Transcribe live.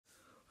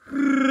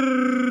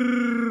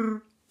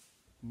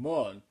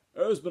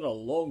has been a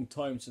long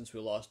time since we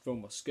last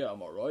filmed a skit,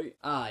 am I right?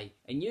 Aye,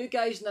 and you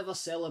guys never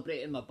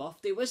celebrated my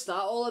birthday. What's that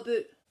all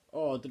about?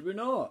 Oh, did we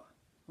not?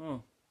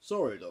 Oh,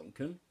 sorry,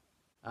 Duncan.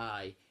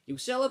 Aye, you'll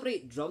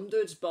celebrate Drum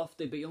Dude's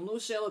birthday, but you'll no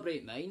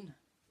celebrate mine.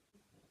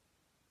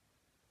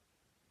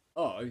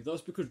 Aye,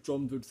 that's because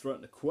Drum Dude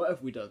threatened to quit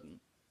if we didn't.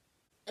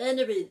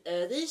 Anyway,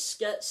 these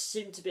skits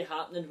seem to be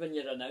happening when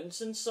you're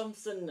announcing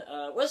something.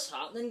 What's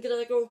happening,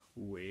 Grego?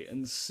 Wait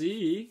and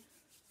see.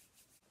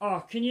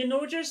 Oh, can you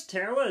no just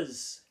tell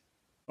us?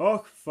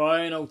 Oh,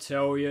 fine, I'll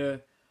tell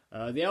you.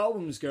 The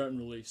album's getting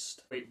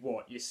released. Wait,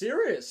 what? You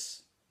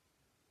serious?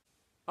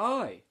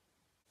 Aye.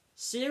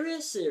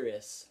 Serious?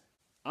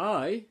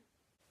 Aye.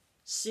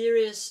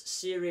 Serious?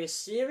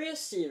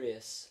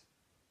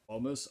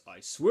 Thomas, I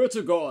swear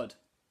to God.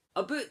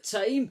 About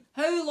time.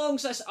 How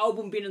long's this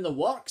album been in the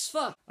works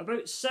for?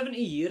 About 70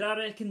 years, I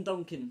reckon,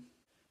 Duncan.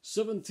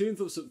 17th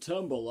of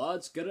September,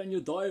 lads. Get it in your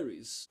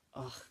diaries.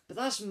 Ugh, but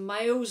that's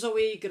miles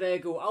away,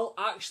 Grego. I'll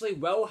actually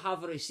will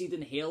have a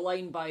receding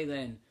hairline by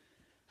then.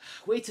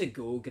 Way to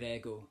go,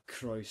 Grego.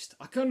 Christ,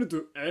 I can't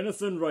do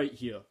anything right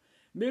here.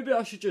 Maybe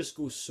I should just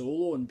go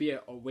solo and be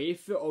away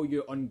from all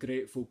you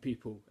ungrateful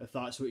people, if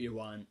that's what you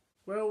want.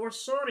 Well, we're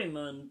sorry,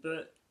 man,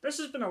 but this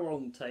has been a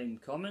long time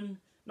coming.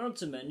 Not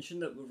to mention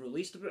that we've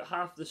released about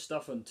half the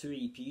stuff on 2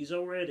 EPs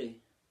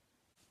already.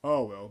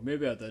 Oh well,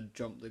 maybe I did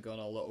jump the gun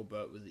a little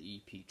bit with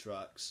the EP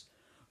tracks.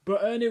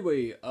 But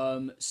anyway,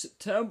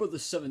 September the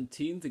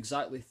 17th,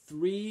 exactly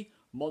 3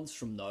 months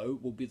from now,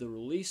 will be the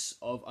release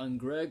of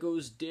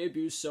Angrego's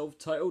debut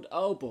self-titled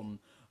album.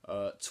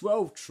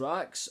 12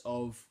 tracks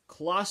of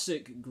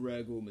classic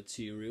Grego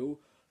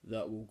material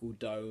that will go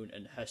down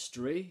in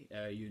history,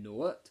 you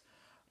know it.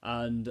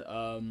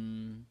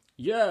 And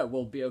yeah,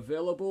 will be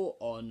available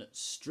on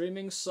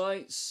streaming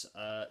sites,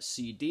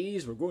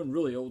 CDs. We're going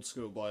really old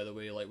school, by the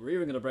way. Like, we're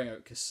even going to bring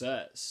out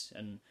cassettes.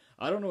 And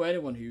I don't know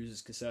anyone who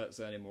uses cassettes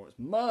anymore. It's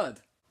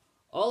mad.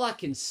 All I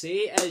can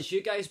say is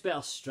you guys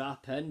better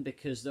strap in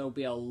because there'll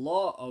be a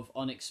lot of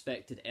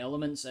unexpected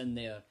elements in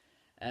there.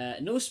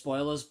 No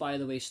spoilers, by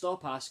the way.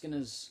 Stop asking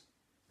us.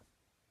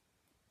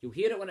 You'll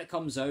hear it when it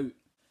comes out.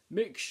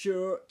 Make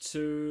sure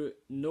to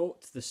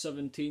note the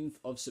 17th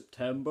of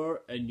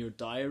September in your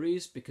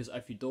diaries, because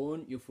if you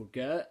don't, you'll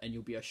forget and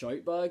you'll be a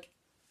shoutbag.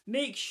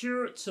 Make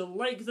sure to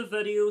like the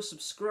video,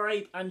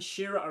 subscribe and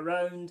share it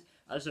around,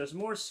 as there's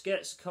more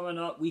skits coming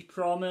up, we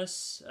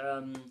promise.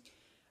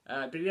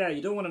 But yeah,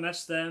 you don't want to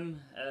miss them.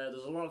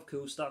 There's a lot of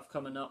cool stuff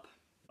coming up.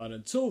 And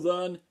until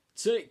then,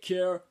 take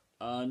care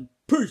and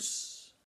peace!